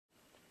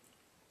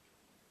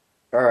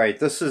Alright,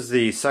 this is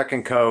the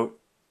second coat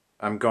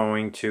I'm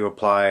going to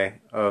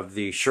apply of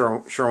the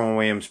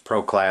Sherwin-Williams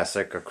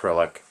ProClassic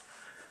Acrylic.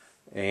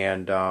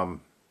 And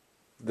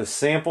the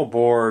sample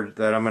board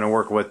that I'm going to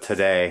work with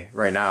today,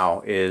 right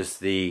now, is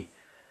the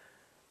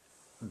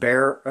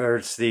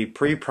it's the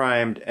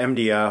pre-primed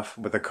MDF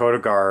with a coat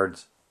of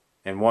guards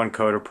and one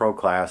coat of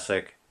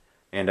ProClassic.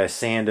 And I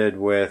sanded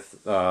with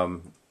Abra,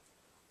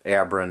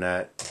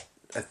 I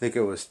think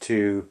it was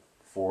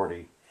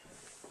 240.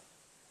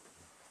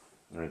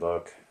 Let me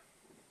look.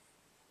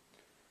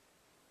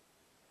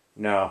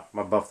 No,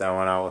 I buffed that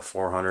one out with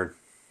 400.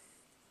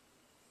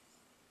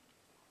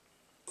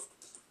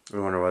 I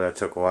wonder why that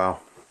took a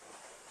while.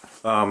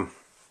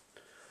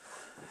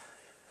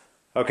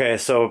 Okay,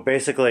 so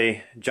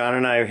basically, John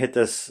and I hit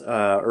this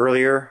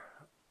earlier,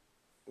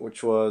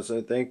 which was, I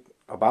think,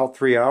 about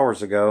 3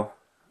 hours ago.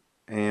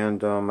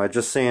 And I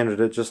just sanded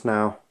it just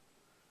now.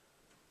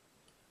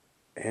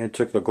 And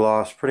took the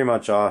gloss pretty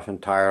much off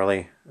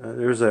entirely.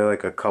 There's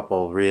like a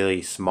couple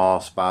really small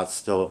spots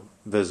still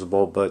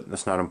visible, but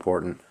that's not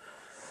important.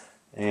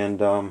 And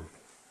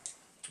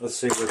let's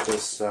see what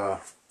this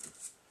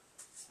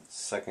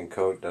second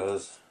coat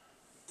does.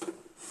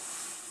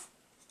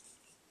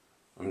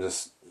 I'm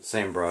just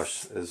same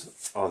brush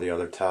as all the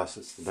other tests.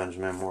 It's the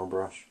Benjamin Moore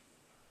brush.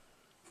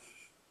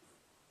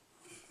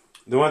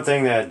 The one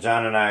thing that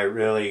John and I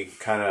really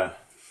kind of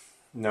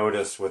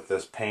noticed with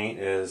this paint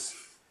is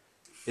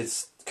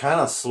it's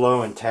kind of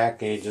slow and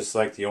tacky, just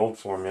like the old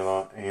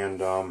formula,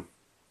 and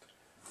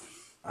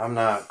I'm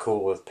not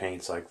cool with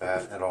paints like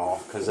that at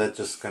all, because that's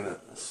just going to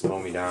slow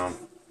me down.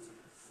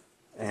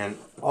 And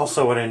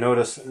also what I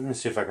noticed, let me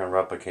see if I can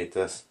replicate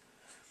this.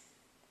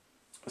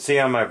 See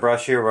on my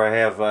brush here where I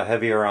have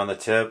heavier on the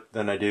tip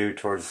than I do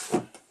towards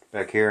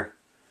back here?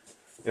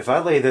 If I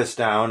lay this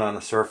down on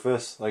a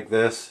surface like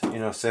this, you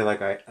know, say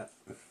like let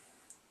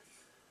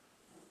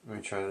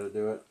me try to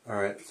do it.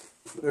 Alright.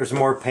 There's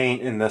more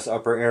paint in this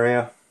upper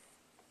area.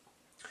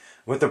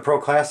 With the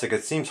ProClassic,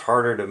 it seems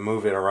harder to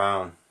move it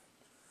around.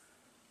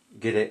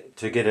 Get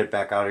it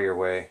back out of your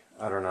way.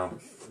 I don't know.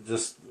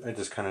 I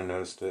just kind of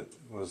noticed it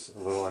was a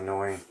little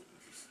annoying.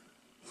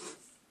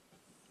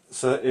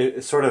 So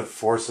it sort of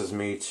forces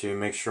me to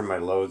make sure my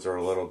loads are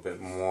a little bit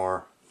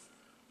more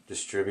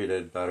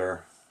distributed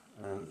better.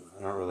 And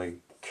I don't really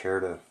care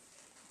to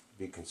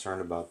be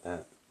concerned about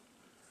that.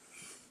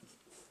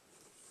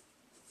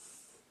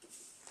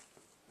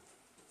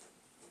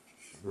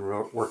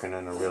 I'm working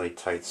in a really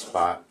tight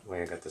spot the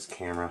way I got this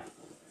camera.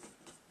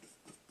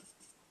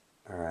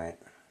 Alright.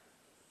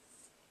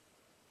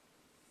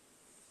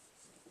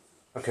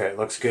 Okay, it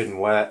looks good and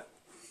wet.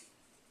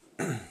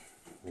 I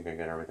think I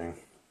got everything.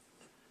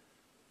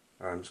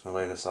 Alright, I'm just going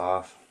to lay this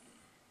off.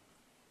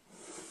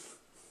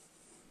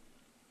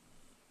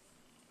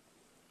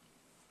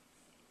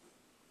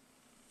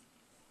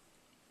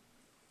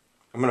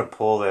 I'm going to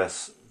pull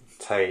this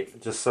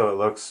tight just so it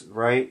looks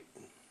right.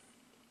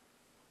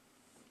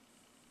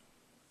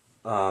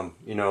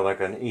 You know, like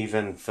an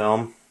even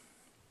film.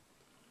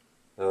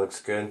 That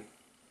looks good.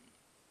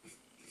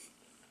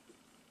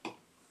 Let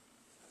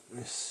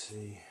me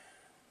see.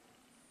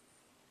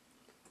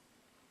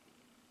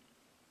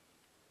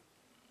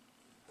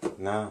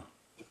 No.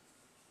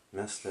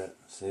 Missed it.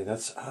 See,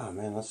 that's, oh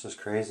man, that's just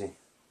crazy.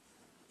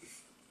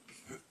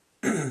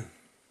 Gotta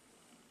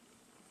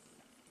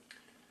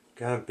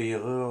be a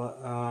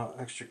little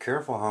extra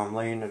careful how I'm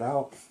laying it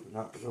out.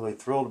 Not really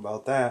thrilled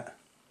about that.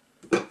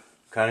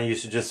 Kind of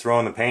used to just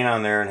throwing the paint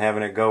on there and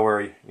having it go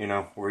where you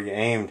know where you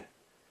aimed.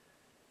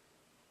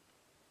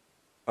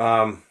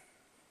 All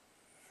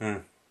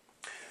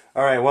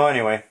right. Well,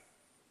 anyway,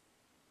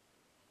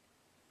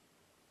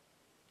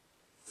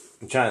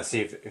 I'm trying to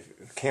see if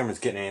the camera's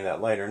getting any of that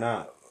light or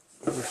not.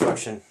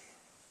 Reflection.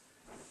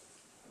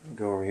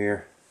 Go over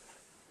here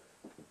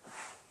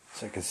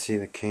so I can see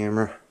the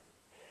camera.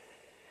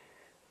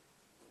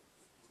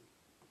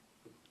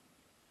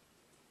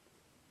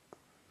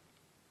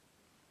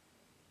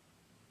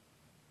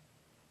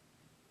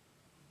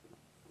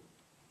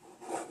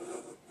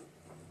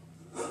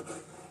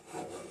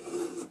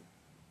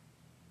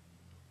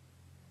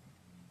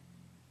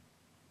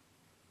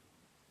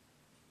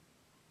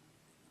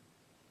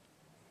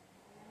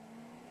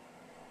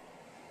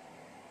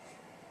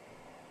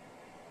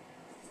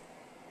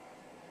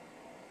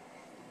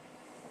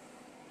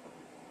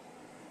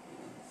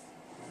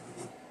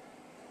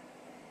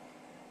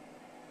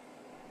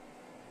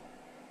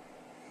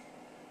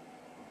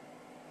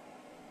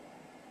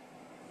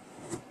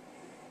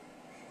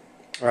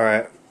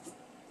 Alright.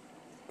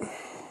 I'm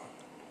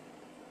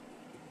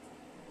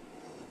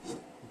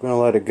going to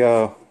let it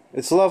go.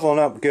 It's leveling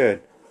up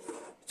good.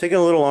 It's taking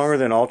a little longer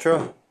than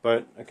Ultra,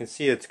 but I can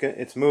see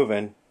it's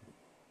moving.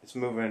 It's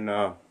moving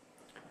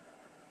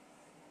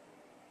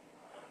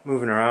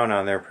moving around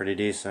on there pretty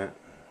decent.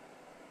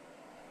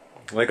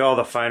 Like all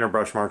the finer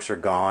brush marks are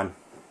gone.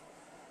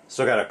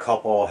 Still got a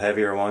couple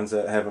heavier ones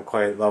that haven't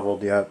quite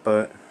leveled yet,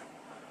 but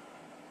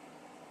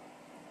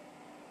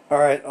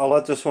alright, I'll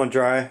let this one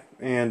dry,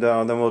 and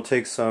then we'll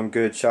take some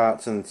good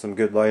shots and some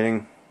good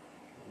lighting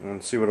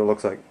and see what it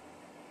looks like.